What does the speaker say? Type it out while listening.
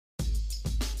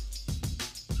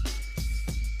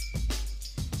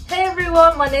Hey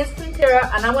everyone, my name is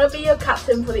Quintira and I'm going to be your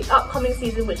captain for the upcoming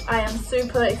season, which I am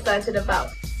super excited about.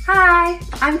 Hi,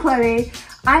 I'm Chloe.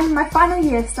 I'm in my final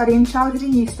year studying Childhood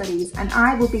and Youth Studies and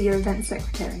I will be your event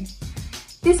secretary.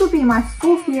 This will be my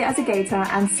 4th year as a Gator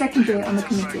and 2nd year on the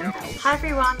committee. Hi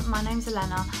everyone, my name's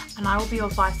Elena and I will be your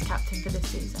vice captain for this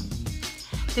season.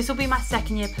 This will be my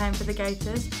 2nd year playing for the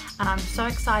Gators and I'm so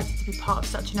excited to be part of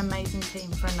such an amazing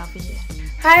team for another year.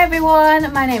 Hi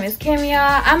everyone, my name is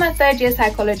Kimia. I'm a 3rd year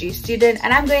psychology student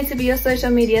and I'm going to be your social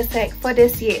media sec for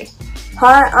this year.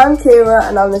 Hi, I'm Kira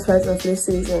and I'm the treasurer for this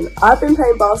season. I've been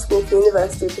playing basketball for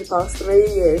university for the past 3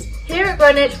 years. Here at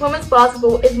Greenwich, women's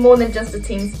basketball is more than just a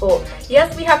team sport.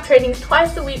 Yes, we have trainings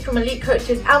twice a week from elite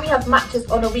coaches and we have matches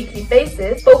on a weekly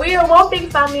basis, but we are one big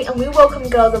family and we welcome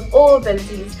girls of all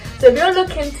abilities. So if you're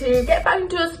looking to get back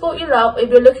into a sport you love, if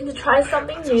you're looking to try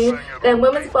something new, then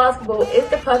women's basketball is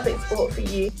the perfect sport for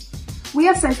you. We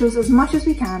have socials as much as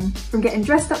we can, from getting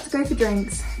dressed up to go for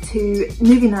drinks to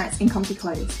movie nights in comfy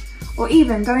clothes, or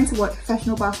even going to watch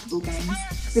professional basketball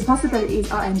games. The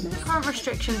possibilities are endless. Current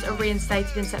restrictions are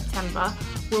reinstated in September.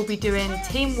 We'll be doing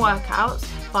team workouts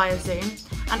via Zoom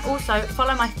and also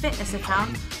follow my fitness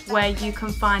account where you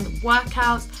can find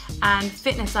workouts and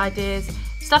fitness ideas,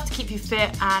 stuff to keep you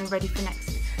fit and ready for next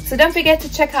season. So don't forget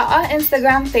to check out our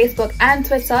Instagram, Facebook and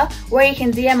Twitter where you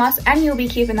can DM us and you'll be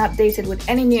keeping updated with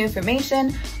any new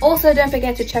information. Also don't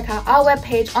forget to check out our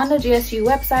webpage on the GSU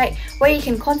website where you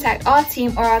can contact our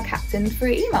team or our captain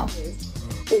through email.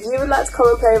 If you would like to come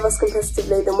and play with us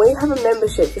competitively, then we have a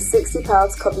membership for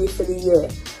 £60 to cover you for the year.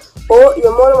 Or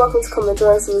you're more than welcome to come and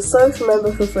join us as a social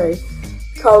member for free.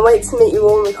 Can't wait to meet you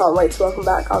all and we can't wait to welcome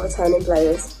back our returning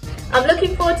players. I'm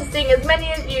looking forward to seeing as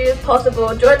many of you as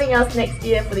possible joining us next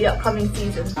year for the upcoming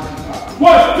season.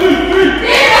 1, 2,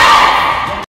 3!